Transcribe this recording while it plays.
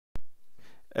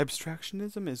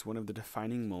Abstractionism is one of the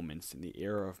defining moments in the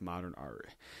era of modern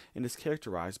art, and is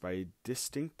characterized by a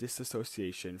distinct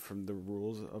disassociation from the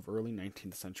rules of early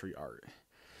 19th century art.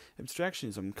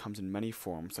 Abstractionism comes in many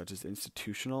forms such as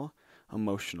institutional,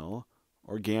 emotional,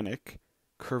 organic,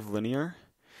 curvilinear,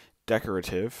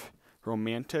 decorative,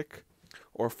 romantic,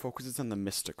 or focuses on the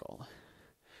mystical.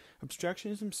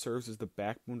 Abstractionism serves as the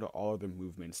backbone to all other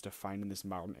movements defined in this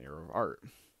modern era of art.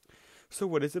 So,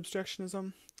 what is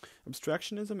abstractionism?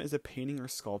 Abstractionism is a painting or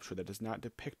sculpture that does not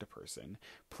depict a person,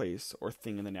 place, or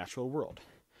thing in the natural world.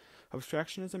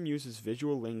 Abstractionism uses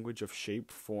visual language of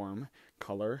shape, form,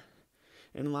 color,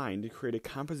 and line to create a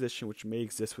composition which may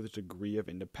exist with a degree of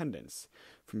independence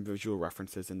from visual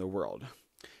references in the world.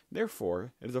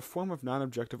 Therefore, it is a form of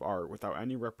non-objective art without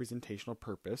any representational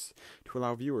purpose to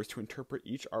allow viewers to interpret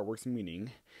each artwork's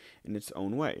meaning in its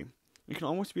own way. It can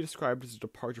almost be described as a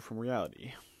departure from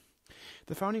reality.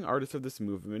 The founding artists of this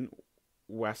movement,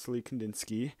 Wassily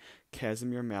Kandinsky,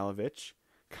 Kazimir Malevich,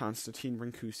 Konstantin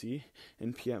Brancusi,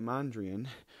 and Piet Mondrian,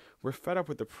 were fed up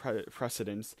with the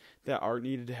precedence that art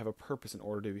needed to have a purpose in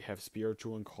order to have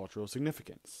spiritual and cultural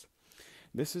significance.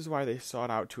 This is why they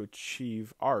sought out to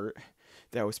achieve art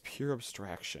that was pure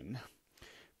abstraction.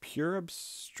 Pure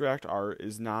abstract art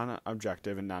is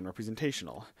non-objective and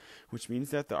non-representational, which means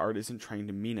that the art isn't trying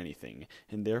to mean anything,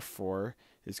 and therefore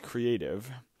is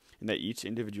creative, and that each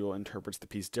individual interprets the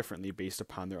piece differently based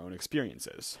upon their own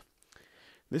experiences.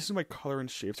 This is why color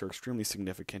and shapes are extremely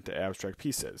significant to abstract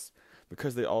pieces,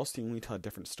 because they all seemingly tell a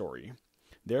different story.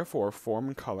 Therefore, form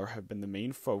and color have been the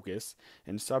main focus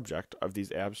and subject of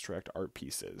these abstract art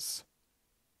pieces.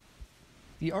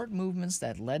 The art movements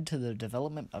that led to the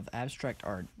development of abstract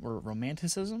art were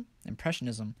Romanticism,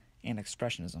 Impressionism, and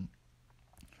Expressionism.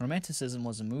 Romanticism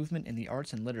was a movement in the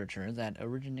arts and literature that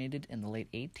originated in the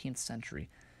late 18th century,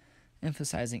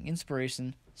 emphasizing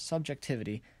inspiration,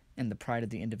 subjectivity, and the pride of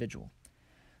the individual.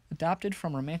 Adopted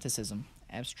from Romanticism,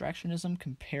 Abstractionism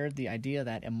compared the idea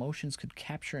that emotions could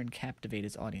capture and captivate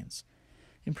its audience.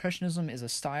 Impressionism is a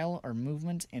style or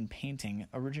movement in painting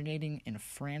originating in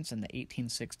France in the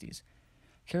 1860s,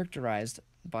 characterized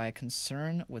by a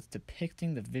concern with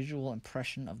depicting the visual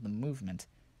impression of the movement,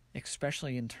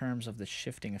 especially in terms of the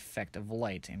shifting effect of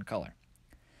light and color.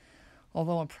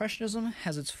 Although Impressionism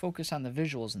has its focus on the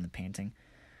visuals in the painting,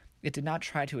 it did not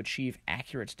try to achieve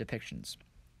accurate depictions.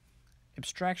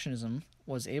 Abstractionism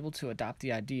was able to adopt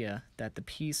the idea that the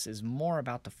piece is more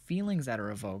about the feelings that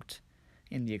are evoked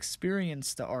and the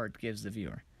experience the art gives the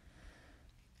viewer.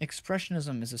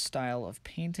 Expressionism is a style of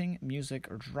painting, music,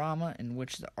 or drama in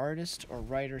which the artist or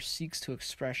writer seeks to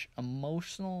express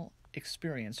emotional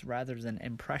experience rather than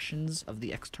impressions of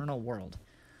the external world.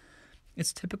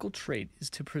 Its typical trait is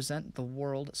to present the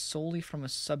world solely from a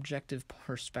subjective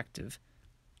perspective,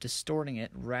 distorting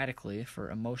it radically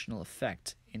for emotional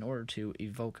effect in order to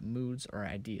evoke moods or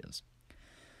ideas.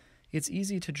 It's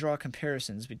easy to draw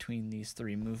comparisons between these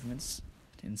three movements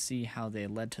and see how they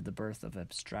led to the birth of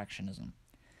abstractionism.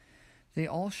 They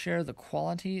all share the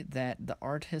quality that the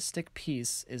artistic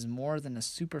piece is more than a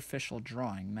superficial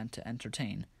drawing meant to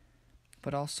entertain,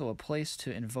 but also a place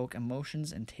to invoke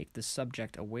emotions and take the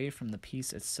subject away from the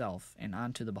piece itself and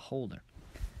onto the beholder.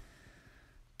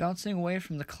 Bouncing away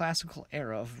from the classical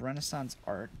era of Renaissance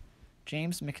art,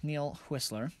 James McNeill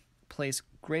Whistler placed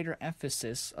greater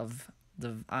emphasis of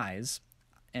the eyes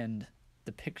and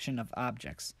depiction of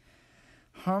objects.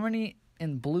 Harmony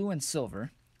in Blue and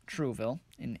Silver, Trouville,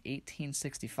 in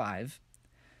 1865.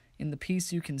 In the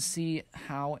piece, you can see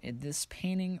how in this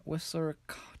painting, Whistler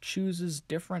chooses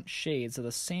different shades of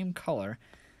the same color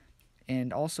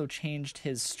and also changed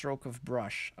his stroke of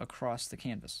brush across the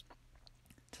canvas.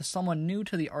 To someone new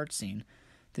to the art scene,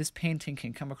 this painting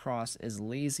can come across as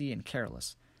lazy and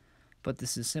careless, but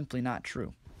this is simply not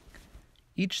true.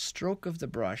 Each stroke of the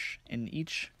brush and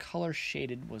each color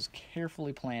shaded was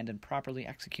carefully planned and properly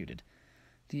executed.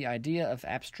 The idea of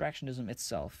abstractionism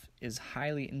itself is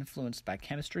highly influenced by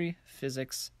chemistry,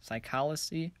 physics,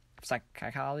 psychology,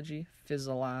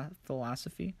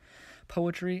 philosophy,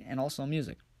 poetry, and also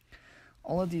music.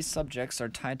 All of these subjects are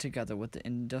tied together with the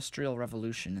Industrial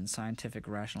Revolution and scientific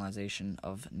rationalization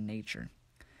of nature.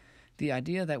 The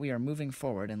idea that we are moving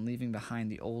forward and leaving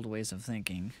behind the old ways of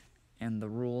thinking and the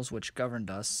rules which governed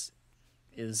us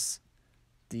is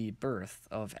the birth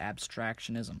of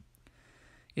abstractionism.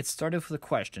 It started with a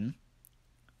question,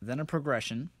 then a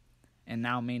progression, and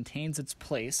now maintains its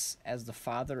place as the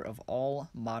father of all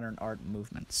modern art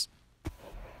movements.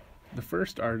 The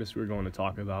first artist we're going to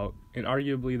talk about, and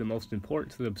arguably the most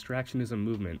important to the abstractionism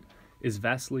movement, is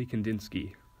Wassily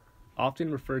Kandinsky.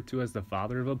 Often referred to as the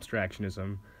father of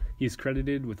abstractionism, He is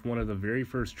credited with one of the very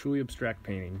first truly abstract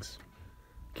paintings.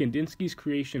 Kandinsky's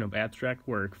creation of abstract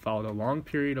work followed a long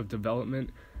period of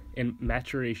development and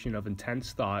maturation of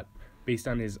intense thought based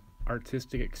on his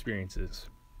artistic experiences.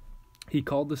 He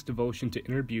called this devotion to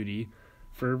inner beauty,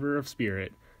 fervor of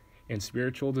spirit, and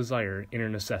spiritual desire inner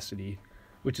necessity,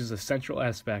 which is a central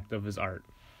aspect of his art.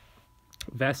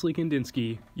 Vasily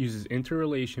Kandinsky uses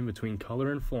interrelation between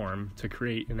color and form to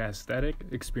create an aesthetic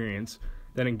experience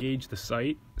that engaged the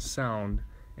sight, sound,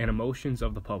 and emotions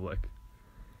of the public.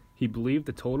 He believed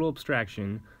the total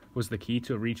abstraction was the key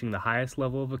to reaching the highest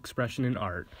level of expression in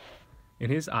art. In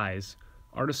his eyes,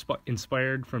 art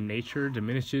inspired from nature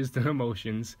diminishes the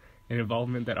emotions and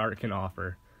involvement that art can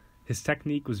offer. His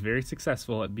technique was very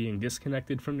successful at being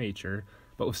disconnected from nature,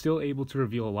 but was still able to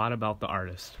reveal a lot about the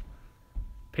artist.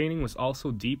 Painting was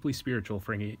also deeply spiritual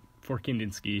for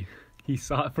Kandinsky. He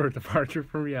sought for a departure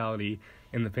from reality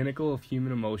and the pinnacle of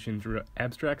human emotion through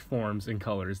abstract forms and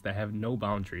colors that have no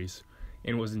boundaries,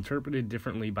 and was interpreted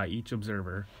differently by each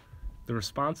observer. The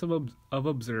response of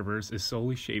observers is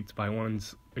solely shaped by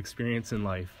one's experience in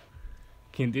life.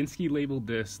 Kandinsky labeled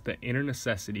this the inner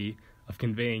necessity of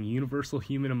conveying universal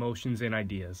human emotions and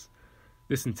ideas.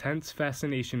 This intense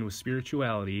fascination with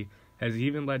spirituality has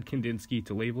even led Kandinsky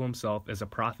to label himself as a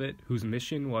prophet whose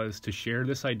mission was to share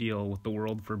this ideal with the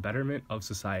world for betterment of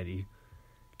society.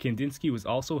 Kandinsky was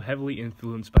also heavily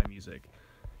influenced by music.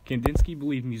 Kandinsky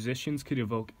believed musicians could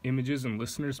evoke images in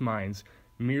listeners' minds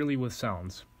merely with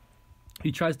sounds.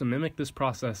 He tries to mimic this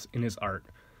process in his art.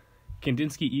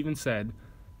 Kandinsky even said,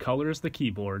 "Color is the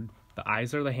keyboard, the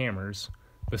eyes are the hammers,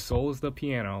 the soul is the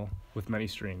piano with many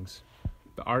strings.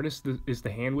 The artist is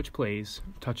the hand which plays,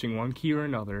 touching one key or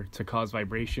another to cause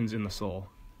vibrations in the soul."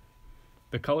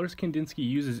 The colors Kandinsky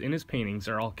uses in his paintings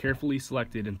are all carefully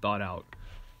selected and thought out.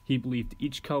 He believed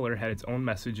each color had its own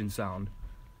message and sound.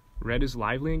 Red is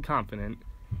lively and confident,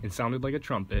 and sounded like a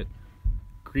trumpet.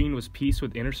 Green was peace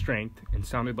with inner strength, and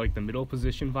sounded like the middle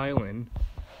position violin.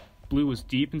 Blue was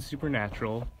deep and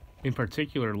supernatural. In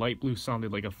particular, light blue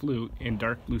sounded like a flute, and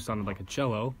dark blue sounded like a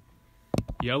cello.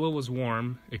 Yellow was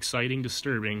warm, exciting,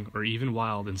 disturbing, or even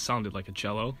wild, and sounded like a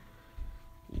cello.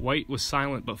 White was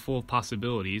silent but full of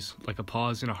possibilities, like a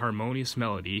pause in a harmonious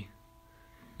melody.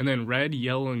 And then red,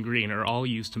 yellow, and green are all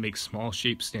used to make small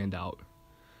shapes stand out.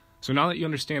 So now that you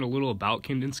understand a little about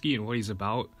Kandinsky and what he's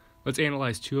about, let's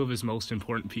analyze two of his most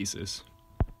important pieces.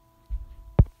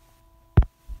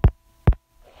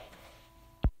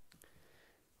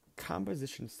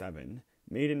 Composition 7,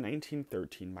 made in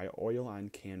 1913 by oil on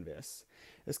canvas,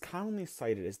 is commonly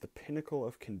cited as the pinnacle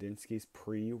of Kandinsky's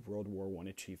pre-World War I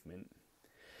achievement.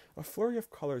 A flurry of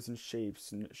colors and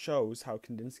shapes shows how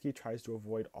Kandinsky tries to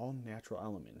avoid all natural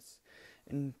elements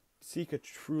and seek a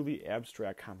truly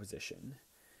abstract composition.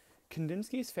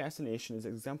 Kandinsky's fascination is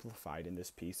exemplified in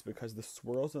this piece because the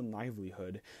swirls and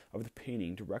livelihood of the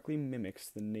painting directly mimics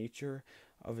the nature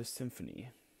of a symphony.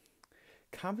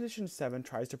 Composition 7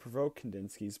 tries to provoke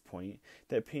Kandinsky's point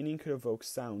that painting could evoke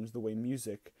sounds the way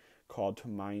music called to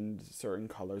mind certain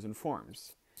colors and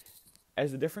forms.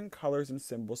 As the different colors and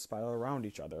symbols spiral around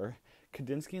each other,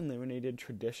 Kandinsky eliminated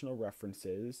traditional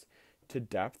references to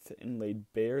depth and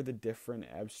laid bare the different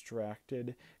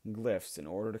abstracted glyphs in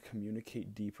order to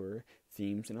communicate deeper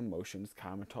themes and emotions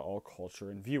common to all culture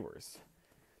and viewers.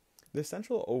 The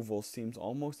central oval seems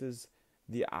almost as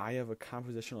the eye of a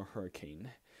compositional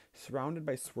hurricane, surrounded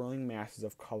by swirling masses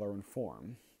of color and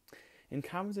form. In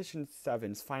Composition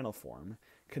 7's final form,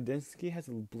 Kandinsky has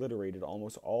obliterated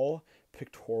almost all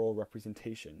pictorial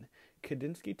representation.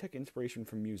 Kandinsky took inspiration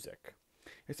from music,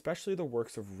 especially the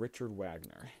works of Richard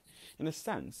Wagner. In a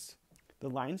sense, the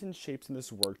lines and shapes in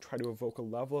this work try to evoke a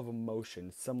level of emotion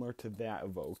similar to that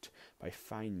evoked by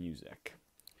fine music.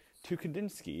 To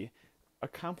Kandinsky, a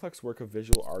complex work of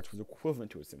visual arts was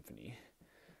equivalent to a symphony.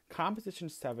 Composition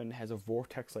 7 has a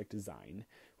vortex-like design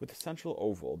with a central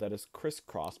oval that is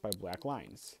crisscrossed by black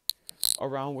lines,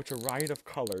 around which a riot of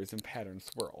colors and patterns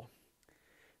swirl.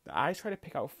 The eyes try to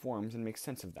pick out forms and make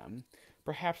sense of them.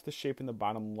 Perhaps the shape in the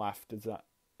bottom left is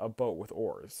a boat with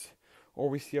oars, or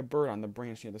we see a bird on the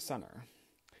branch near the center.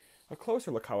 A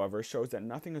closer look, however, shows that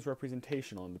nothing is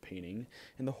representational in the painting,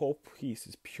 and the whole piece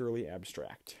is purely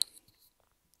abstract.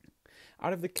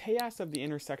 Out of the chaos of the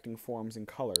intersecting forms and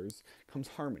colors comes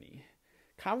harmony.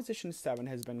 Composition 7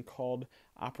 has been called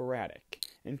operatic,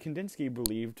 and Kandinsky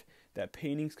believed that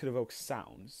paintings could evoke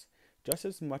sounds, just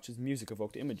as much as music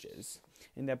evoked images,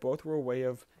 and that both were a way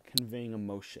of conveying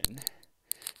emotion.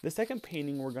 The second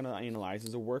painting we're going to analyze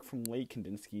is a work from late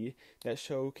Kandinsky that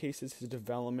showcases his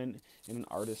development in an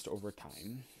artist over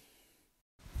time.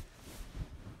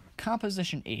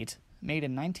 Composition 8, made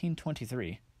in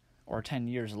 1923, or 10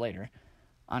 years later,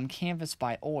 on canvas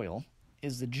by oil,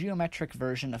 is the geometric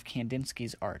version of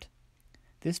Kandinsky's art.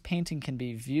 This painting can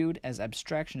be viewed as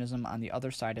abstractionism on the other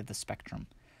side of the spectrum.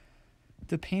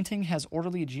 The painting has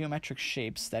orderly geometric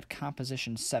shapes that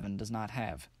Composition 7 does not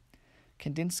have.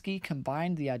 Kandinsky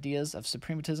combined the ideas of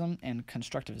suprematism and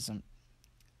constructivism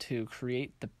to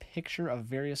create the picture of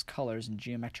various colors and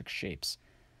geometric shapes.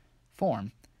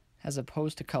 Form, as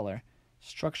opposed to color,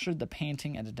 structured the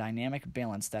painting at a dynamic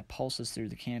balance that pulses through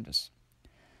the canvas.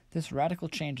 This radical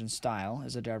change in style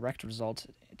is a direct result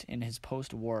in his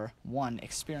post-war I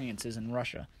experiences in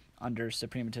Russia under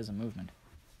suprematism movement.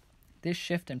 This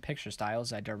shift in picture style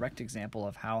is a direct example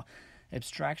of how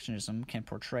abstractionism can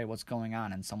portray what's going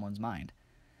on in someone's mind.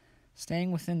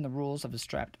 Staying within the rules of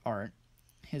abstract art,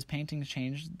 his paintings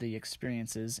changed the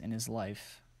experiences in his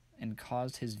life and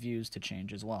caused his views to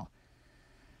change as well.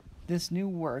 This new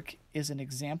work is an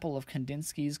example of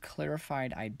Kandinsky's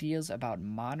clarified ideas about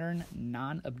modern,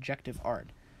 non-objective art,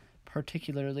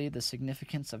 particularly the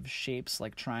significance of shapes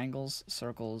like triangles,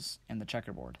 circles, and the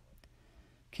checkerboard.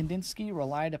 Kandinsky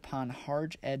relied upon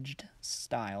hard-edged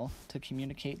style to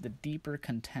communicate the deeper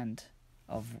content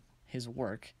of his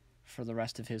work for the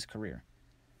rest of his career.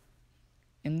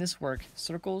 In this work,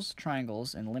 circles,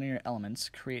 triangles, and linear elements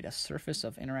create a surface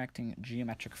of interacting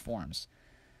geometric forms.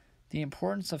 The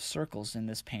importance of circles in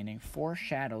this painting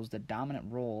foreshadows the dominant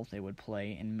role they would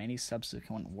play in many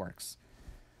subsequent works.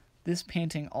 This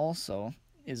painting also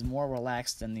is more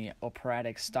relaxed than the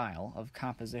operatic style of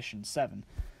Composition 7,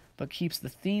 but keeps the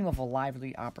theme of a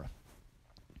lively opera.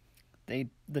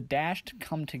 The dashed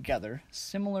come together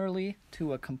similarly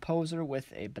to a composer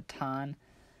with a baton,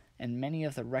 and many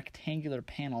of the rectangular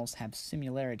panels have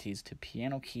similarities to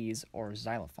piano keys or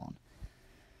xylophone.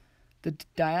 The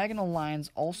diagonal lines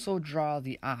also draw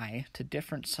the eye to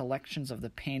different selections of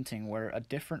the painting where a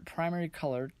different primary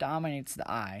color dominates the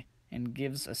eye and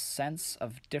gives a sense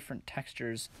of different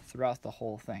textures throughout the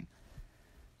whole thing.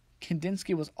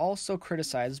 Kandinsky was also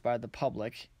criticized by the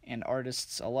public and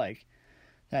artists alike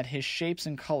that his shapes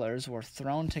and colors were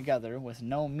thrown together with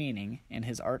no meaning and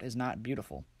his art is not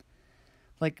beautiful.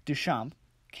 Like Duchamp,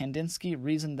 Kandinsky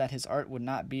reasoned that his art would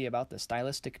not be about the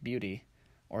stylistic beauty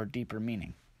or deeper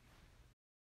meaning.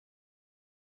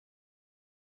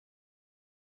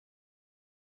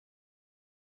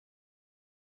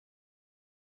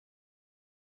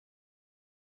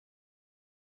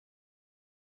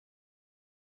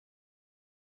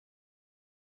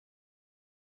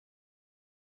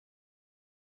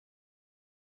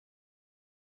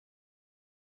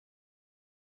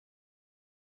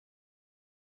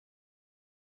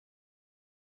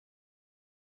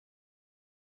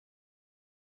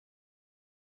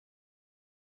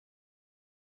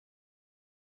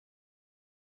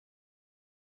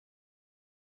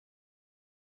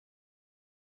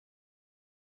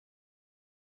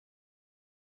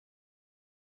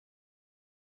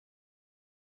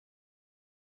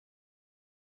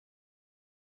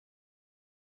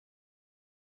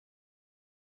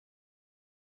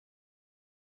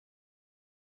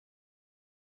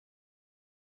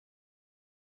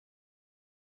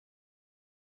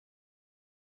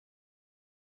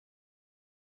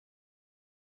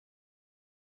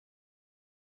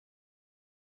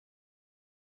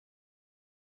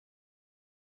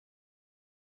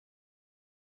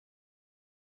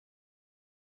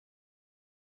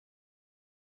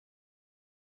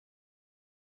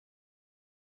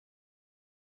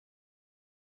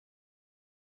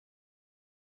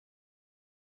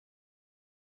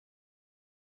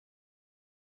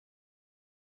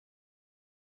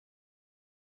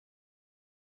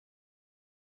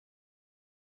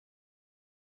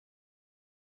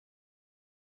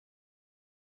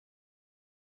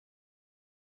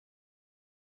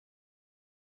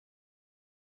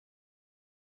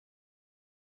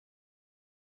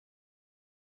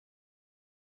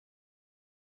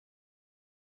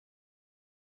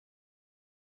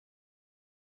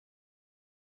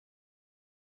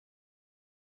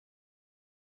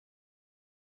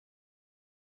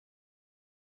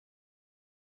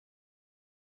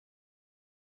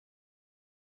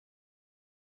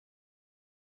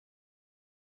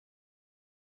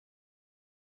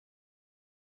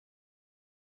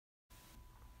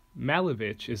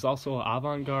 Malevich is also an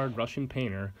avant-garde Russian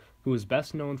painter who is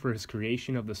best known for his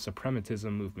creation of the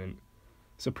suprematism movement.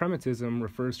 Suprematism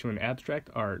refers to an abstract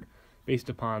art based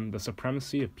upon the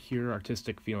supremacy of pure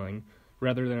artistic feeling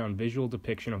rather than on visual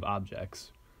depiction of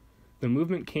objects. The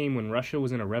movement came when Russia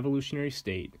was in a revolutionary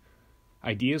state,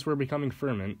 ideas were becoming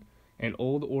ferment, and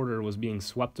old order was being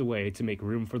swept away to make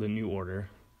room for the new order.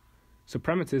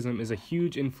 Suprematism is a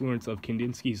huge influence of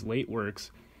Kandinsky's late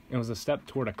works and was a step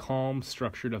toward a calm,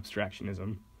 structured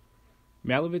abstractionism.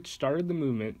 Malevich started the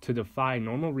movement to defy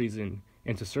normal reason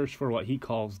and to search for what he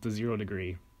calls the zero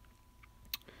degree.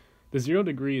 The zero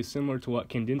degree is similar to what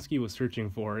Kandinsky was searching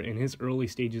for in his early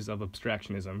stages of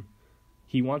abstractionism.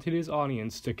 He wanted his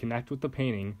audience to connect with the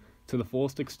painting to the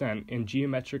fullest extent, and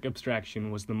geometric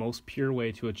abstraction was the most pure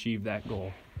way to achieve that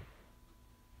goal.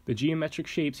 The geometric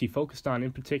shapes he focused on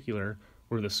in particular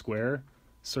were the square,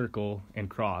 circle, and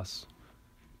cross.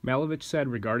 Malevich said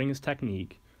regarding his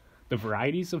technique, "The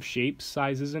varieties of shapes,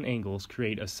 sizes, and angles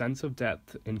create a sense of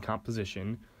depth in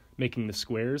composition, making the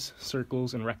squares,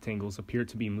 circles, and rectangles appear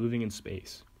to be moving in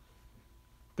space."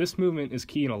 This movement is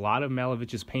key in a lot of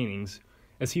Malevich's paintings,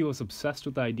 as he was obsessed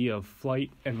with the idea of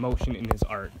flight and motion in his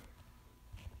art.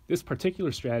 This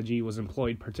particular strategy was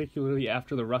employed particularly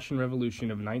after the Russian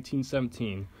Revolution of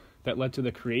 1917 that led to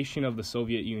the creation of the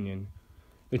Soviet Union.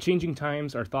 The changing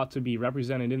times are thought to be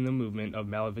represented in the movement of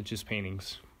Malevich's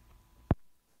paintings.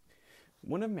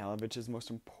 One of Malevich's most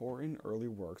important early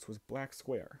works was Black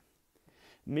Square.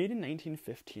 Made in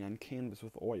 1915 on canvas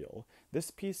with oil,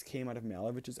 this piece came out of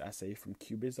Malevich's essay From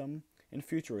Cubism and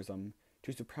Futurism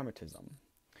to Suprematism,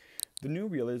 the new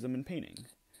realism in painting.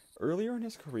 Earlier in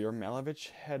his career, Malevich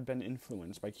had been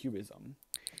influenced by Cubism.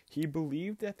 He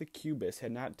believed that the Cubists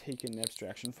had not taken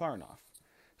abstraction far enough,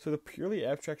 so the purely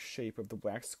abstract shape of the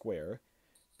black square,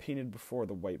 painted before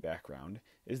the white background,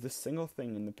 is the single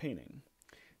thing in the painting.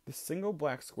 The single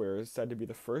black square is said to be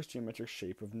the first geometric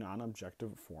shape of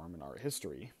non-objective form in art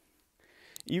history.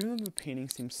 Even though the painting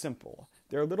seems simple,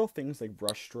 there are little things like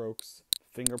brushstrokes,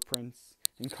 fingerprints,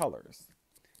 and colors.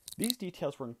 These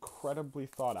details were incredibly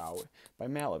thought out by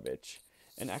Malevich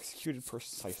and executed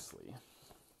precisely.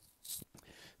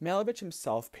 Malevich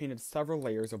himself painted several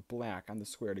layers of black on the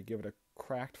square to give it a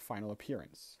cracked final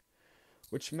appearance,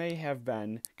 which may have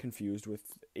been confused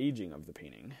with aging of the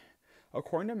painting.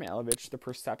 According to Malevich, the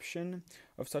perception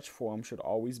of such form should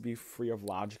always be free of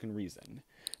logic and reason,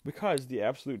 because the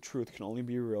absolute truth can only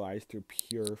be realized through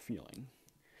pure feeling.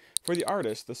 For the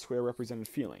artist, the square represented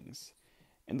feelings,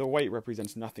 and the white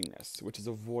represents nothingness, which is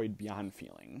a void beyond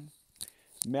feeling.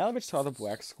 Malevich saw the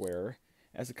black square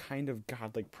as a kind of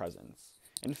godlike presence.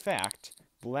 In fact,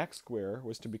 black square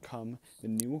was to become the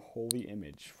new holy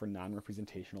image for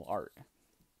non-representational art.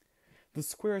 The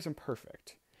square is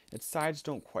imperfect. Its sides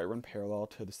don't quite run parallel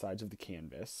to the sides of the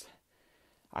canvas.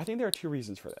 I think there are two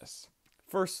reasons for this.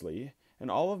 Firstly, in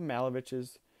all of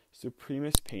Malevich's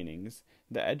supremist paintings,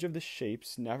 the edge of the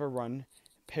shapes never run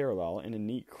parallel in a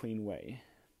neat, clean way.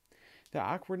 The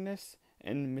awkwardness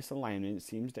and misalignment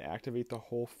seems to activate the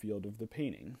whole field of the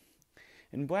painting.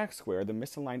 In Black Square, the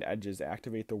misaligned edges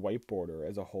activate the white border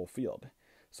as a whole field,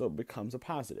 so it becomes a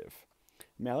positive.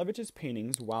 Malevich's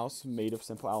paintings, whilst made of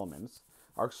simple elements,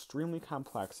 are extremely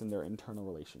complex in their internal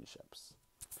relationships.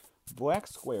 Black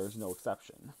Square is no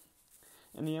exception.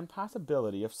 And the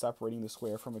impossibility of separating the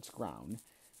square from its ground.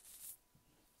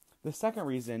 The second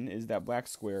reason is that Black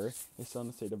Square is still in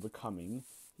a state of becoming,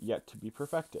 yet to be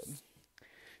perfected.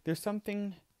 There's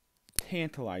something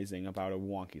tantalizing about a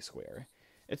wonky square.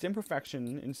 Its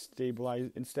imperfection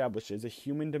establishes a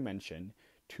human dimension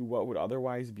to what would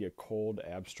otherwise be a cold,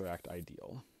 abstract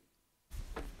ideal.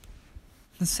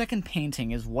 The second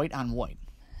painting is White on White,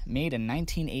 made in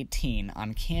 1918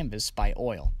 on canvas by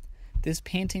oil. This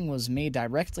painting was made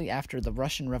directly after the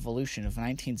Russian Revolution of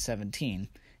 1917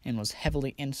 and was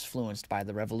heavily influenced by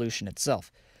the revolution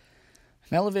itself.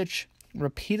 Malevich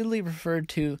repeatedly referred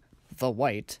to the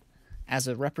white as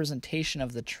a representation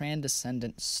of the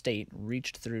transcendent state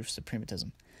reached through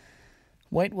suprematism.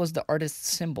 White was the artist's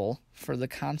symbol for the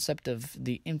concept of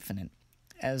the infinite,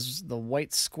 as the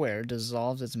white square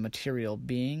dissolves its material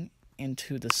being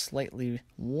into the slightly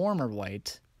warmer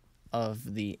white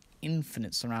of the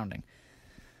infinite surrounding.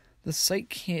 The slight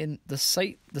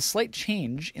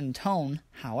change in tone,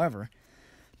 however,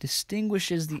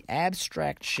 distinguishes the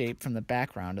abstract shape from the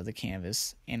background of the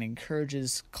canvas and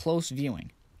encourages close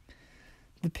viewing.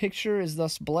 The picture is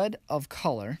thus bled of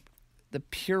color, the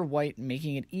pure white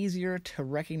making it easier to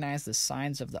recognize the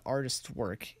signs of the artist's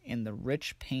work in the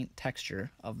rich paint texture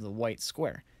of the white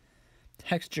square.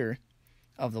 Texture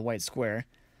of the white square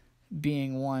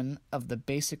being one of the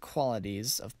basic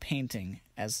qualities of painting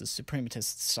as the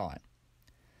suprematists saw it.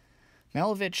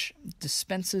 Malevich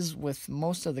dispenses with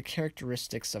most of the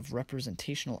characteristics of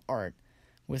representational art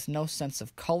with no sense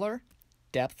of color,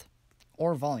 depth,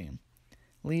 or volume,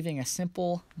 leaving a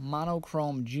simple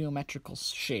monochrome geometrical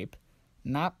shape,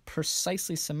 not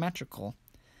precisely symmetrical,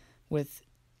 with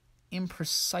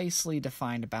imprecisely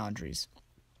defined boundaries.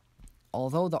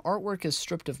 Although the artwork is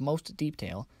stripped of most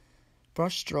detail,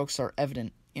 brush strokes are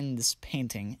evident in this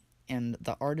painting and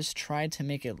the artist tried to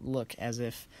make it look as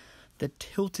if the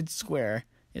tilted square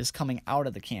is coming out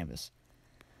of the canvas.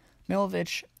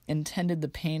 Malevich intended the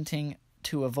painting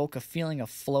to evoke a feeling of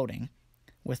floating,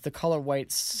 with the color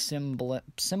white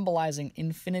symbolizing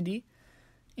infinity,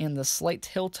 and the slight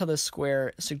tilt of the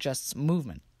square suggests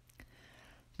movement.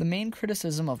 The main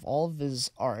criticism of all of his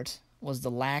art was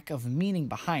the lack of meaning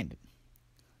behind it.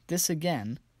 This,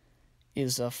 again,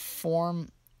 is a form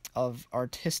of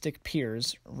artistic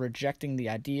peers rejecting the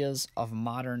ideas of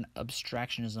modern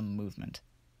abstractionism movement.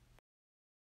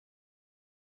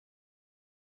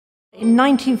 In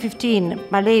 1915,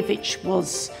 Malevich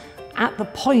was at the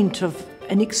point of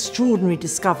an extraordinary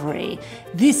discovery.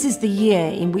 This is the year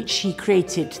in which he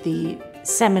created the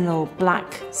seminal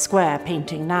black square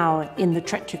painting, now in the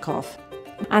Tretyakov.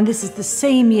 And this is the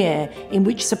same year in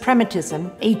which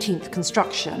Suprematism, 18th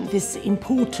construction, this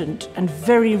important and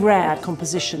very rare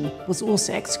composition, was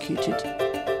also executed.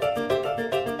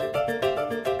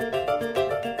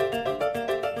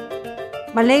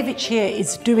 Malevich here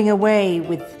is doing away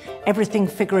with everything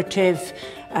figurative,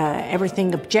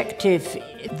 everything objective.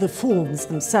 The forms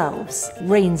themselves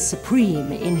reign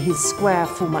supreme in his square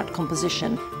format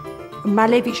composition.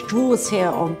 Malevich draws here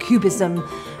on cubism,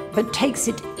 but takes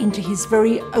it into his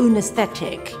very own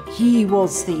aesthetic. He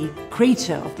was the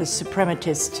creator of the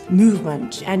suprematist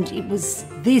movement, and it was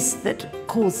this that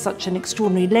caused such an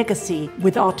extraordinary legacy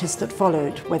with artists that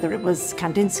followed, whether it was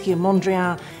Kandinsky and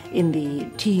Mondrian in the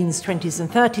teens, 20s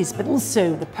and 30s, but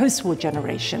also the post-war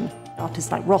generation.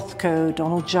 Artists like Rothko,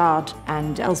 Donald Judd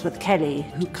and Ellsworth Kelly,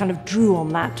 who kind of drew on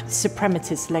that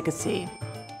suprematist legacy.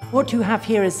 What you have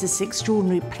here is this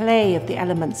extraordinary play of the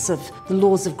elements of the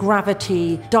laws of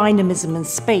gravity, dynamism and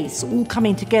space, all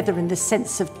coming together in this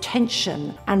sense of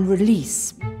tension and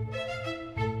release.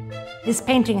 This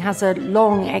painting has a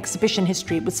long exhibition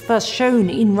history. It was first shown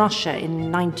in Russia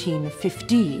in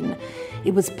 1915.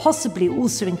 It was possibly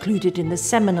also included in the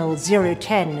seminal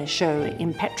 010 show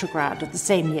in Petrograd of the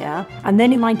same year. And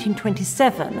then in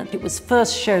 1927, it was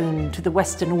first shown to the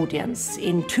Western audience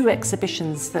in two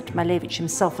exhibitions that Malevich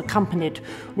himself accompanied,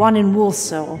 one in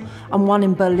Warsaw and one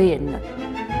in Berlin.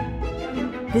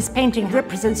 This painting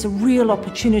represents a real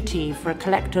opportunity for a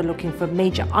collector looking for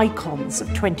major icons of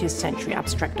 20th century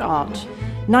abstract art.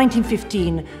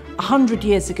 1915, 100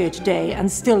 years ago today,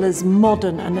 and still as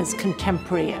modern and as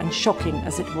contemporary and shocking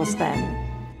as it was then.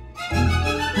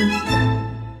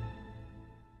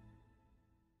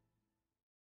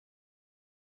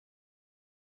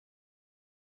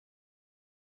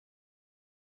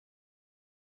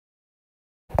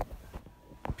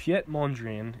 Piet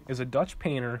Mondrian is a Dutch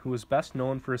painter who is best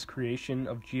known for his creation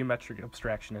of geometric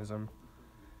abstractionism.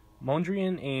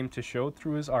 Mondrian aimed to show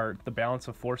through his art the balance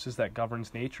of forces that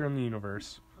governs nature and the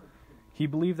universe. He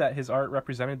believed that his art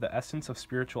represented the essence of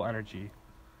spiritual energy.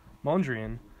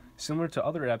 Mondrian, similar to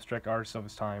other abstract artists of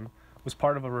his time, was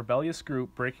part of a rebellious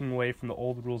group breaking away from the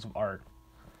old rules of art.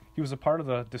 He was a part of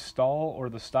the De Staal or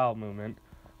the Style movement,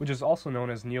 which is also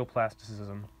known as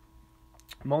neoplasticism.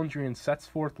 Mondrian sets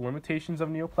forth the limitations of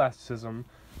neoplasticism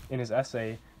in his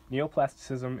essay,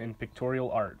 Neoplasticism in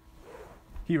Pictorial Art.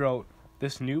 He wrote,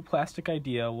 "This new plastic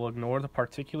idea will ignore the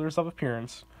particulars of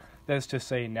appearance, that is to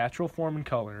say, natural form and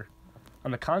color.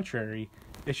 On the contrary,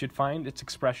 it should find its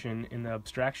expression in the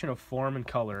abstraction of form and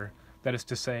color, that is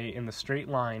to say, in the straight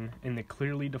line, in the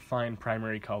clearly defined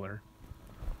primary color."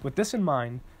 With this in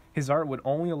mind, his art would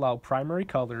only allow primary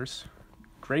colors,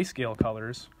 grayscale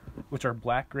colors, which are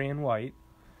black, gray, and white,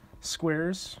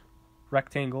 squares,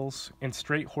 rectangles, and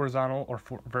straight horizontal or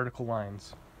vertical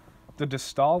lines. The De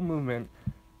Staal movement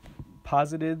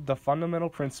posited the fundamental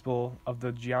principle of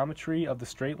the geometry of the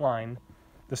straight line,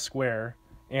 the square,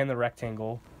 and the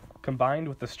rectangle, combined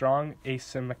with the strong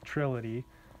asymmetricality,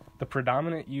 the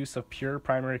predominant use of pure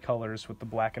primary colors with the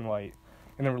black and white,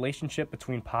 and the relationship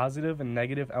between positive and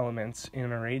negative elements in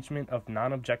an arrangement of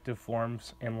non-objective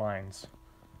forms and lines.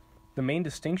 The main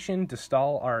distinction De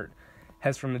Staal art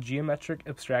has from the geometric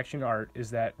abstraction art is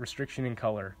that restriction in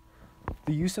color.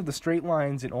 The use of the straight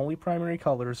lines in only primary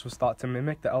colors was thought to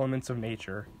mimic the elements of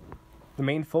nature. The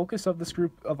main focus of this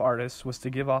group of artists was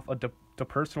to give off a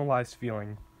depersonalized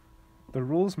feeling. The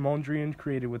rules Mondrian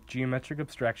created with geometric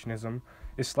abstractionism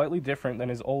is slightly different than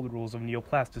his old rules of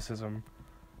neoplasticism.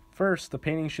 First, the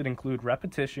painting should include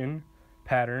repetition,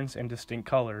 patterns, and distinct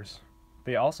colors.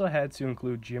 They also had to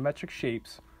include geometric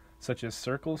shapes, such as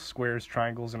circles, squares,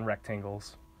 triangles, and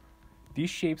rectangles.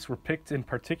 These shapes were picked in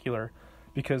particular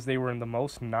because they were in the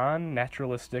most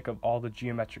non-naturalistic of all the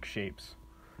geometric shapes.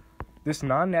 This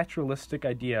non-naturalistic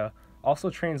idea also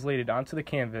translated onto the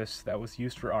canvas that was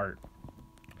used for art.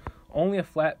 Only a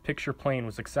flat picture plane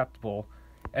was acceptable,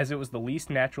 as it was the least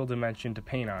natural dimension to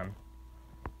paint on.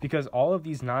 Because all of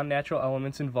these non-natural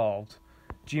elements involved,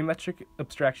 geometric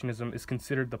abstractionism is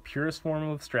considered the purest form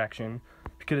of abstraction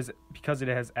because it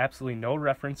has absolutely no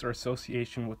reference or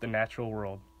association with the natural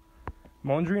world.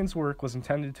 Mondrian's work was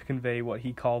intended to convey what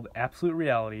he called absolute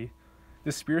reality.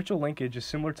 This spiritual linkage is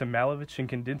similar to Malevich and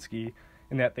Kandinsky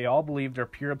in that they all believed their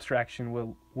pure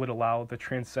abstraction would allow the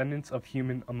transcendence of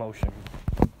human emotion.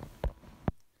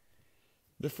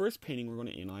 The first painting we're going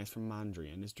to analyze from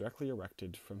Mondrian is directly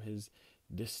erected from his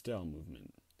Distel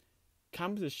movement.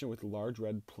 Composition with large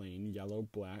red plane, yellow,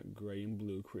 black, gray, and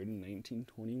blue, created in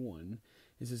 1921,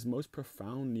 is his most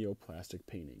profound neoplastic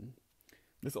painting.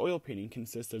 This oil painting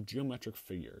consists of geometric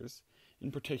figures,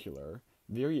 in particular,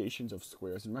 variations of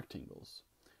squares and rectangles.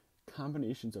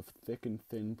 Combinations of thick and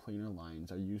thin planar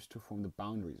lines are used to form the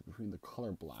boundaries between the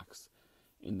color blocks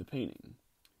in the painting.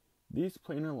 These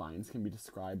planar lines can be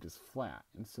described as flat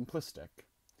and simplistic.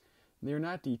 They are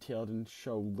not detailed and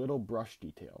show little brush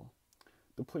detail.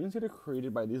 The planes that are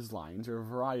created by these lines are a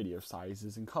variety of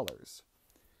sizes and colors.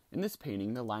 In this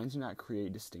painting, the lines do not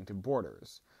create distinctive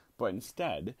borders, but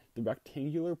instead, the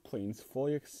rectangular planes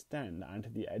fully extend onto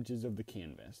the edges of the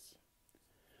canvas.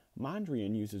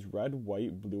 Mondrian uses red,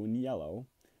 white, blue, and yellow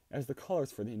as the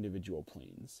colors for the individual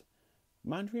planes.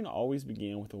 Mondrian always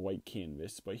began with a white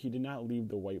canvas, but he did not leave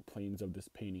the white planes of this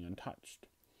painting untouched,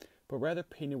 but rather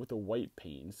painted with a white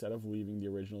paint instead of leaving the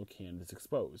original canvas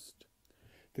exposed.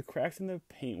 The cracks in the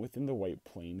paint within the white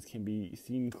planes can be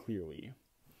seen clearly.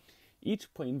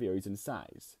 Each plane varies in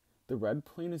size. The red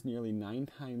plane is nearly 9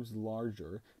 times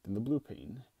larger than the blue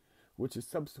plane, which is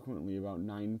subsequently about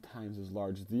 9 times as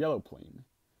large as the yellow plane.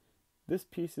 This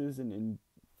piece is an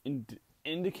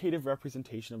indicative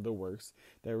representation of the works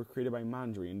that were created by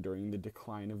Mondrian during the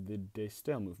decline of the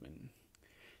Distel movement.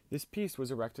 This piece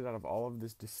was erected out of all of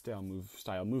this Distel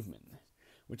style movement,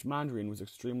 which Mondrian was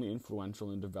extremely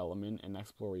influential in development and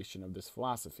exploration of this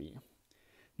philosophy.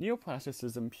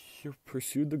 Neoplasticism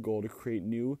pursued the goal to create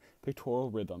new pictorial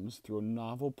rhythms through a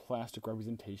novel plastic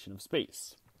representation of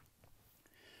space.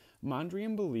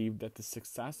 Mondrian believed that the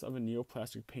success of a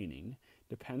neoplastic painting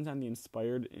depends on the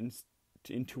inspired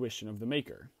intuition of the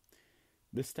maker.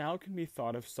 The style can be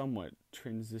thought of somewhat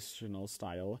transitional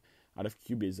style out of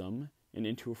Cubism and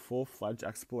into a full-fledged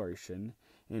exploration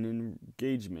and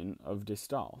engagement of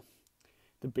Distel.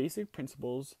 The basic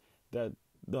principles that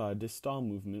the Distel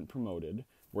movement promoted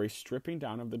were a stripping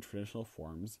down of the traditional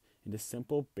forms into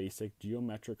simple, basic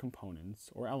geometric components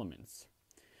or elements.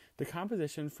 The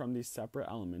composition from these separate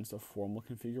elements of formal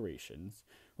configurations,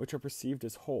 which are perceived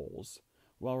as wholes,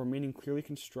 while remaining clearly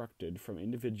constructed from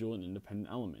individual and independent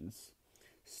elements,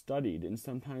 studied in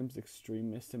sometimes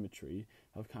extreme asymmetry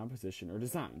of composition or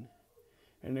design.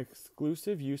 An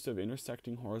exclusive use of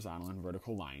intersecting horizontal and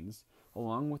vertical lines,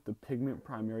 along with the pigment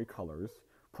primary colors,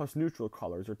 plus neutral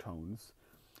colors or tones.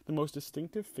 The most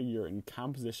distinctive figure in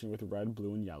composition with red,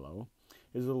 blue, and yellow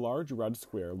is a large red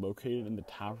square located in the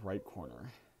top right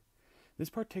corner. This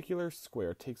particular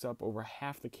square takes up over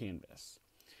half the canvas.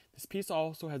 This piece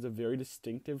also has a very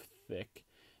distinctive, thick,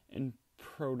 and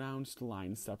pronounced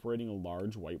line separating a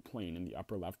large white plane in the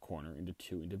upper left corner into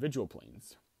 2 individual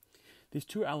planes. These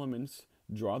 2 elements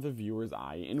draw the viewer's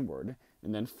eye inward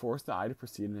and then force the eye to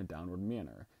proceed in a downward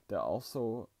manner that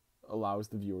also allows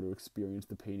the viewer to experience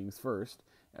the paintings first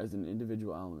as an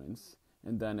individual elements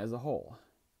and then as a whole.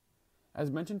 As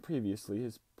mentioned previously,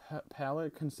 his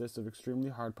palette consists of extremely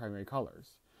hard primary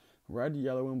colors, red,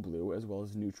 yellow, and blue, as well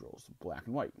as neutrals, black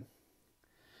and white.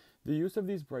 The use of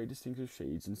these bright distinctive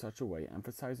shades in such a way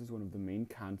emphasizes one of the main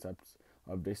concepts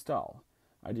of Distel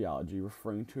ideology,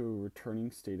 referring to a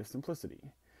returning state of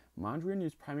simplicity. Mondrian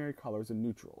used primary colors and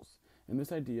neutrals, and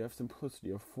this idea of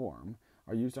simplicity of form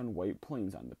are used on white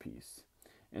planes on the piece,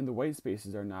 and the white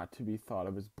spaces are not to be thought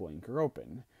of as blank or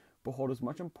open, but hold as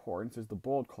much importance as the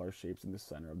bold color shapes in the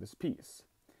center of this piece.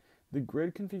 The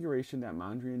grid configuration that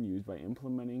Mondrian used by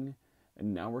implementing a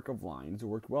network of lines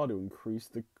worked well to increase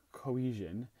the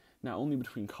cohesion not only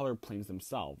between colored planes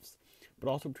themselves, but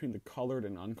also between the colored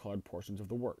and uncolored portions of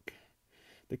the work.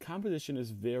 The composition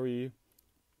is very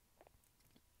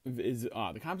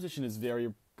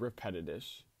repetitive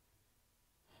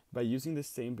by using the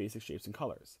same basic shapes and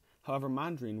colors. However,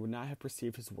 Mondrian would not have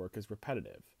perceived his work as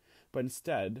repetitive, but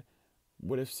instead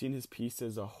would have seen his piece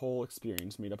as a whole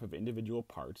experience made up of individual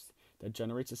parts that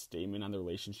generates a statement on the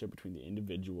relationship between the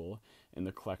individual and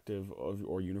the collective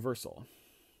or universal.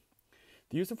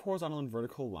 The use of horizontal and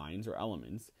vertical lines or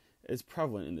elements is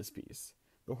prevalent in this piece.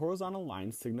 The horizontal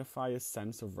lines signify a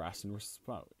sense of rest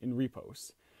and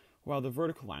repose, while the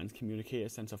vertical lines communicate a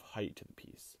sense of height to the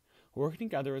piece. Working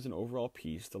together as an overall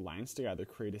piece, the lines together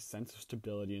create a sense of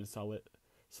stability and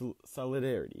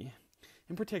solidarity.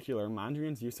 In particular,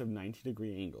 Mondrian's use of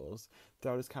 90-degree angles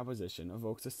throughout his composition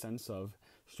evokes a sense of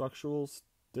structural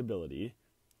stability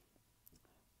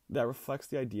that reflects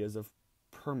the ideas of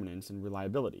permanence and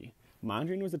reliability.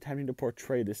 Mondrian was attempting to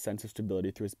portray this sense of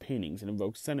stability through his paintings and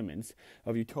evoke sentiments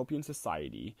of utopian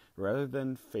society rather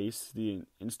than face the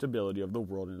instability of the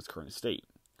world in its current state.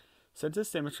 Since his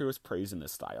symmetry was praised in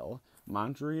this style,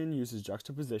 Mondrian uses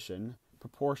juxtaposition,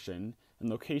 proportion, and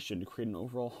location to create an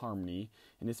overall harmony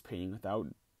in his painting without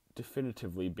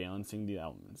definitively balancing the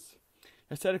elements.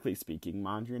 Aesthetically speaking,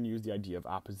 Mondrian used the idea of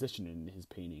opposition in his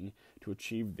painting to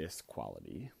achieve this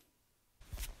quality.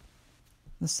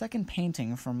 The second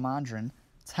painting from Mondrian,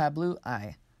 Tableau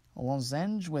I, a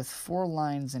lozenge with 4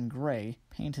 lines in gray,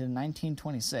 painted in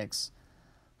 1926,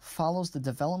 follows the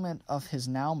development of his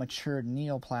now matured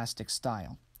neoplastic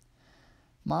style.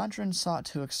 Mondrian sought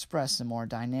to express a more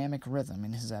dynamic rhythm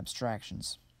in his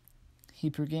abstractions. He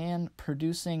began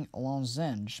producing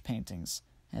lozenge paintings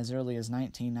as early as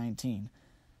 1919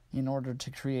 in order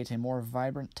to create a more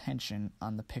vibrant tension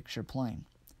on the picture plane.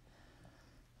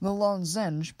 The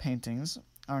lozenge paintings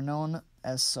are known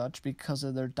as such because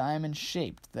of their diamond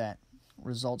shape that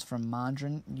results from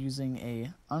Mondrian using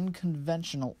a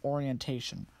unconventional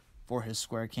orientation for his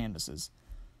square canvases,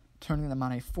 turning them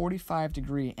on a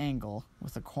 45-degree angle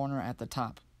with a corner at the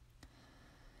top.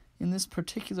 In this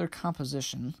particular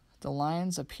composition, the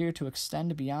lines appear to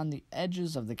extend beyond the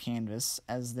edges of the canvas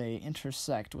as they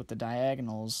intersect with the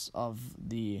diagonals of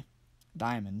the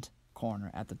diamond corner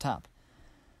at the top.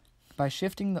 By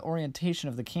shifting the orientation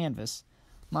of the canvas,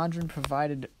 Mondrian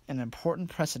provided an important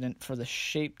precedent for the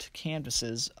shaped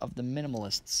canvases of the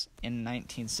minimalists in the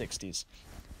 1960s.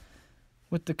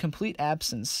 With the complete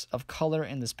absence of color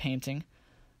in this painting,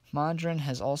 Mondrian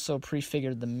has also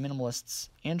prefigured the minimalists'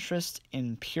 interest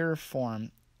in pure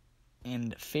form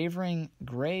and favoring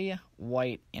gray,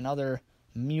 white, and other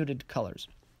muted colors.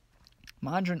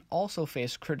 Mondrian also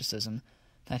faced criticism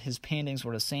that his paintings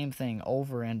were the same thing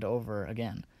over and over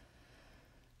again.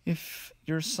 If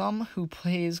you're some who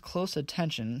pays close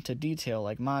attention to detail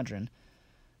like Mondrian,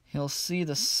 you'll see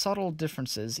the subtle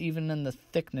differences even in the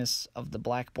thickness of the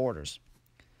black borders.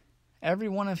 Every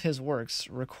one of his works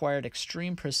required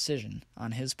extreme precision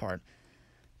on his part,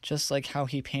 just like how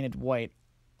he painted white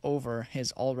over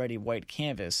his already white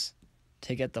canvas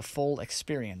to get the full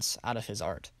experience out of his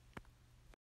art.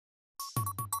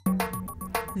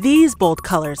 These bold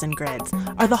colors and grids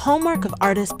are the hallmark of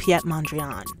artist Piet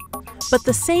Mondrian. But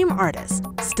the same artist,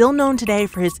 still known today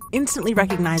for his instantly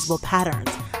recognizable patterns,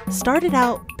 started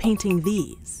out painting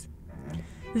these.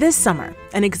 This summer,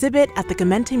 an exhibit at the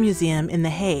Gemeente Museum in The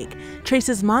Hague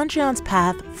traces Mondrian's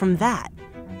path from that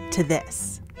to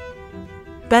this.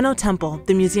 Benno Temple,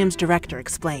 the museum's director,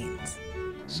 explains.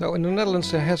 So in the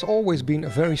Netherlands there has always been a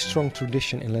very strong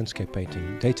tradition in landscape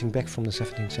painting, dating back from the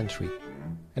 17th century.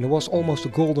 And there was almost a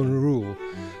golden rule.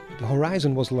 The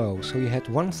horizon was low, so you had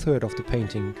 1/3 of the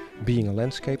painting being a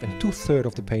landscape and 2/3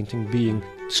 of the painting being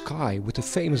sky with the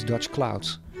famous Dutch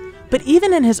clouds. But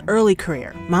even in his early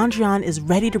career, Mondrian is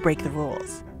ready to break the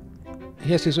rules.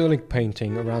 He has this early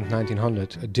painting around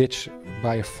 1900, a ditch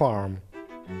by a farm.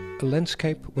 A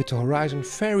landscape with the horizon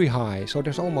very high, so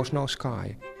there's almost no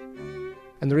sky.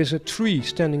 And there is a tree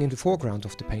standing in the foreground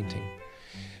of the painting,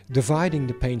 dividing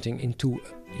the painting into,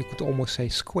 you could almost say,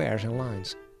 squares and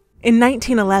lines. In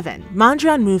 1911,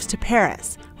 Mondrian moves to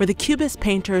Paris, where the Cubist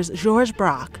painters Georges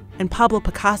Braque and Pablo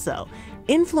Picasso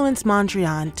influenced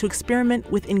Mondrian to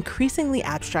experiment with increasingly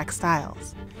abstract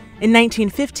styles. In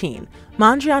 1915,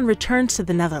 Mondrian returns to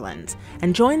the Netherlands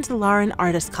and joins the Laren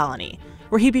Artist Colony,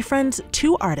 where he befriends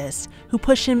 2 artists who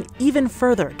push him even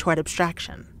further toward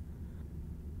abstraction.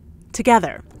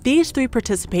 Together, these 3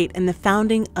 participate in the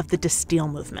founding of the De Stijl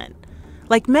movement.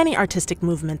 Like many artistic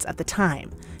movements at the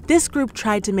time, this group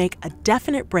tried to make a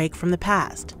definite break from the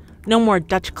past. No more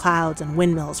Dutch clouds and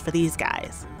windmills for these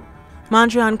guys.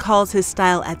 Mondrian calls his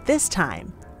style at this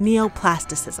time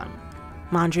neoplasticism.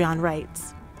 Mondrian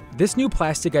writes, "This new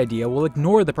plastic idea will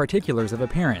ignore the particulars of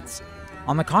appearance.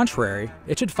 On the contrary,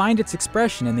 it should find its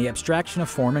expression in the abstraction of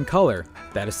form and color,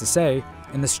 that is to say,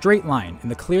 in the straight line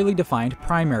and the clearly defined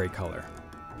primary color."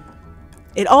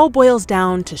 It all boils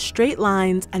down to straight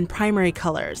lines and primary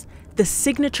colors, the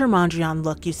signature Mondrian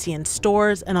look you see in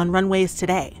stores and on runways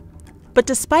today. But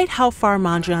despite how far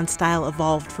Mondrian's style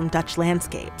evolved from Dutch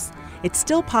landscapes, it's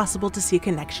still possible to see a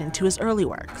connection to his early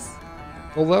works.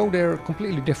 Although they're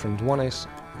completely different, one is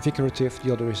figurative,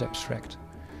 the other is abstract.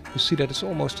 You see that it's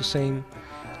almost the same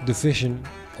division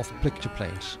of picture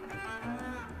planes.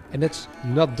 And that's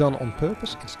not done on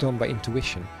purpose, it's done by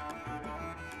intuition.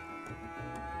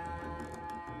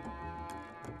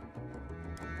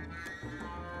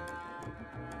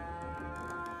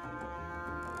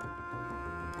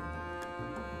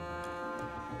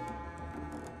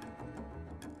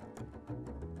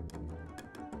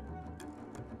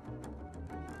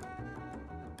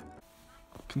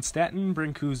 Konstantin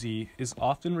Brancusi is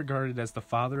often regarded as the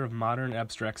father of modern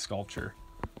abstract sculpture.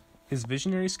 His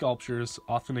visionary sculptures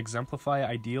often exemplify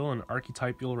ideal and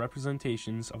archetypal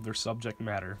representations of their subject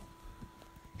matter.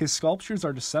 His sculptures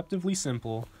are deceptively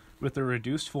simple, with their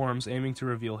reduced forms aiming to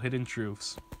reveal hidden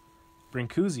truths.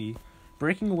 Brancusi,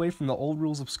 breaking away from the old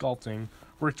rules of sculpting,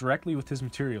 worked directly with his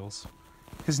materials.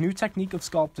 His new technique of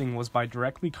sculpting was by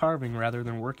directly carving rather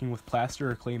than working with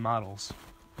plaster or clay models.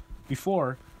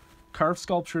 Before, carved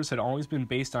sculptures had always been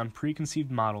based on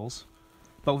preconceived models,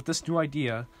 but with this new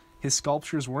idea, his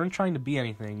sculptures weren't trying to be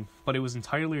anything, but it was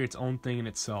entirely its own thing in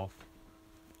itself.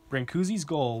 Brancusi's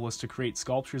goal was to create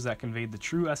sculptures that conveyed the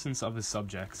true essence of his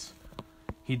subjects.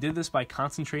 He did this by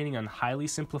concentrating on highly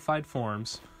simplified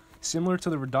forms, similar to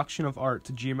the reduction of art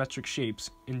to geometric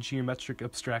shapes in geometric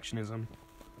abstractionism.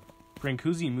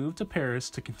 Brancusi moved to Paris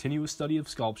to continue his study of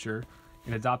sculpture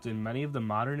and adopted many of the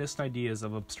modernist ideas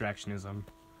of abstractionism.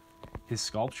 His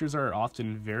sculptures are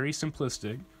often very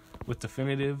simplistic, with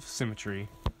definitive symmetry.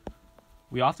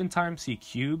 We oftentimes see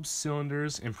cubes,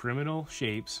 cylinders, and pyramidal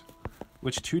shapes,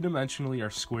 which two-dimensionally are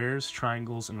squares,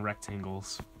 triangles, and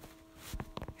rectangles.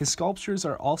 His sculptures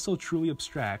are also truly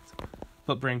abstract,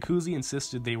 but Brancusi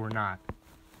insisted they were not.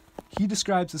 He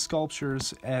describes his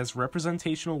sculptures as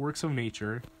representational works of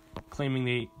nature,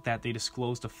 claiming that they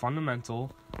disclosed a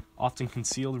fundamental, often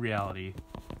concealed reality.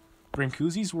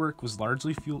 Brancusi's work was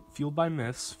largely fueled by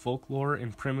myths, folklore,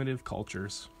 and primitive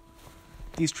cultures.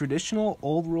 These traditional,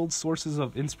 old-world sources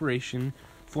of inspiration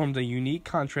formed a unique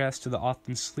contrast to the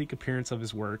often sleek appearance of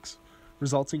his works,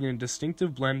 resulting in a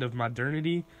distinctive blend of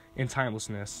modernity and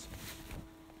timelessness.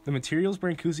 The materials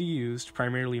Brancusi used,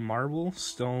 primarily marble,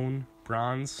 stone,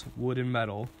 bronze, wood, and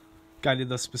metal, guided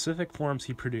the specific forms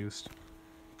he produced.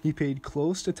 He paid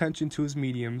close attention to his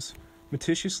mediums,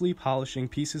 meticulously polishing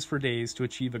pieces for days to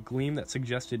achieve a gleam that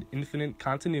suggested infinite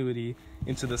continuity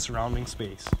into the surrounding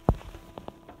space.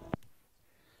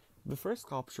 The first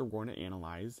sculpture we're going to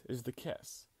analyze is the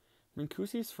Kiss.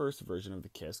 Brancusi's first version of the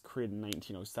Kiss, created in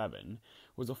 1907,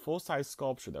 was a full-size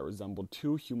sculpture that resembled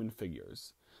two human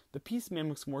figures. The piece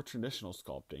mimics more traditional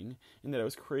sculpting in that it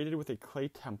was created with a clay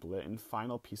template and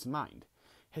final piece in mind.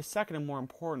 His second and more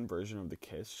important version of the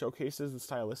Kiss showcases the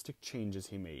stylistic changes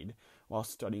he made while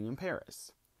studying in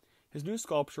Paris. His new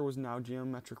sculpture was now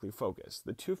geometrically focused.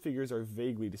 The two figures are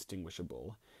vaguely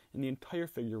distinguishable, and the entire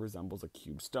figure resembles a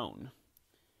cube stone.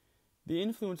 The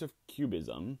influence of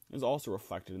Cubism is also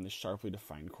reflected in the sharply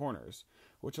defined corners,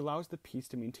 which allows the piece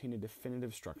to maintain a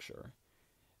definitive structure.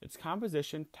 Its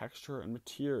composition, texture, and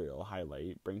material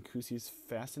highlight Brancusi's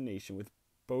fascination with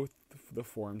both the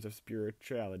forms of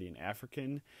spirituality in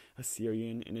African,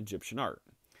 Assyrian, and Egyptian art.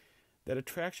 That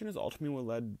attraction is ultimately what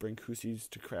led Brancusi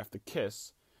to craft the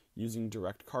Kiss using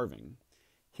direct carving.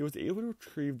 He was able to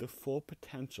retrieve the full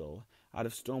potential out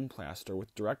of stone plaster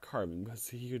with direct carving because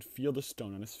he could feel the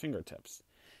stone on his fingertips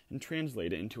and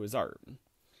translate it into his art.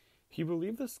 He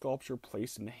believed the sculpture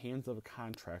placed in the hands of a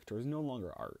contractor is no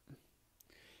longer art.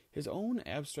 His own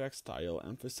abstract style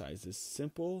emphasizes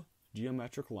simple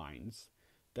geometric lines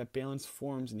that balance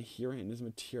forms inherent in his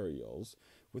materials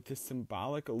with the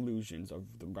symbolic illusions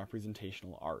of the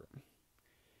representational art.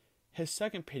 His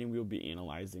second painting we will be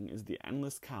analyzing is the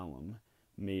Endless Column,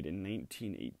 made in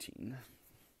 1918.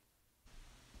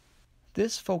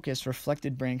 This focus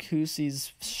reflected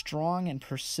Brancusi's strong and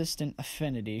persistent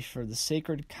affinity for the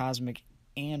sacred, cosmic,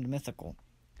 and mythical.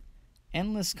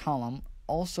 Endless Column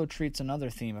also treats another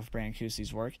theme of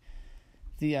Brancusi's work,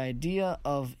 the idea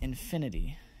of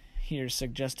infinity, here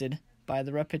suggested by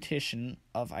the repetition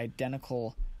of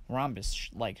identical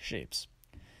rhombus-like shapes.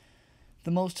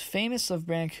 The most famous of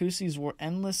Brancusi's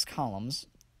endless columns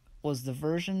was the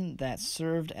version that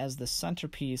served as the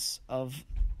centerpiece of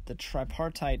the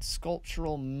tripartite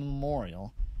sculptural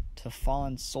memorial to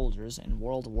fallen soldiers in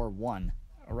World War I,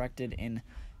 erected in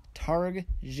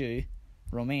Târgu,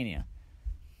 Romania,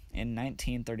 in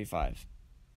 1935.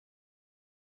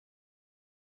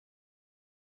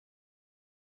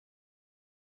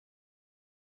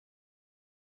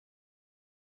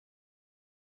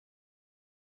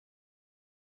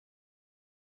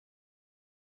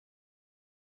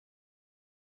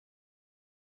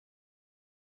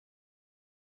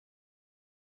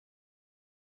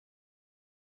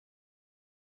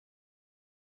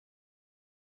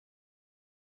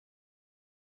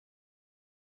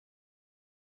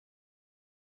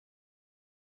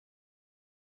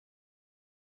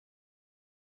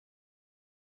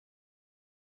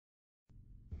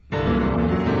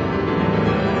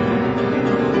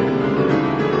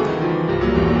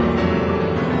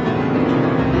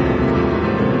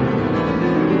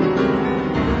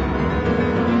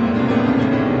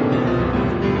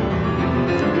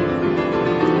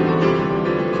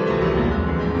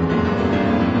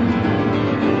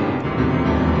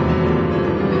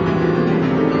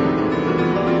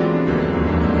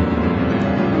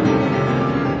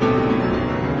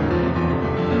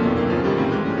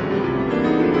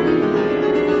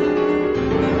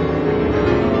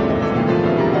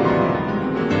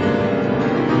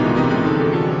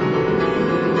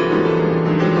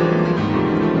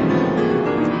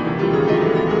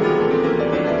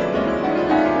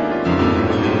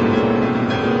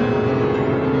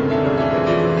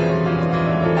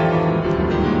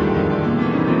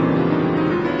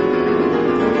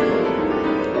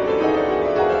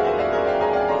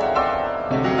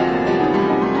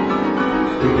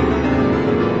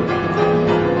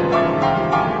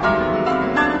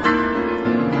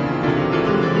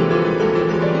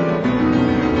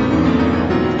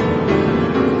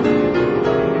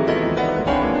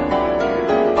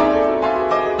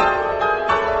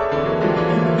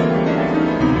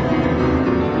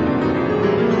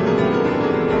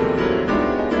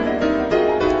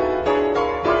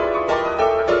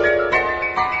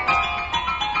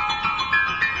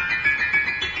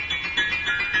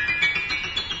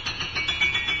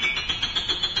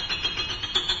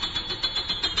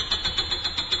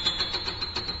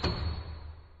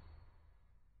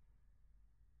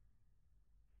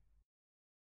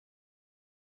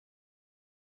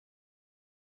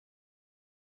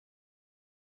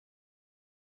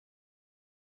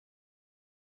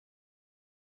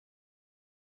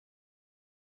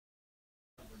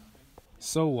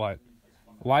 So what?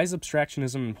 Why is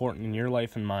abstractionism important in your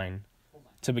life and mine?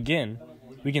 To begin,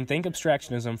 we can thank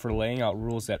abstractionism for laying out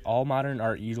rules that all modern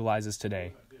art utilizes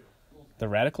today. The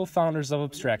radical founders of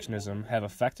abstractionism have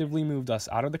effectively moved us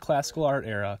out of the classical art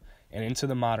era and into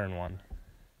the modern one.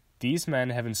 These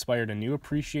men have inspired a new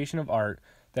appreciation of art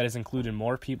that has included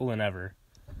more people than ever.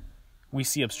 We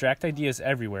see abstract ideas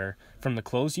everywhere, from the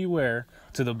clothes you wear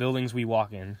to the buildings we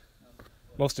walk in.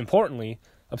 Most importantly,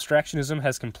 abstractionism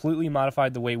has completely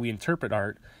modified the way we interpret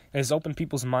art and has opened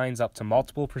people's minds up to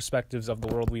multiple perspectives of the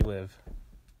world we live.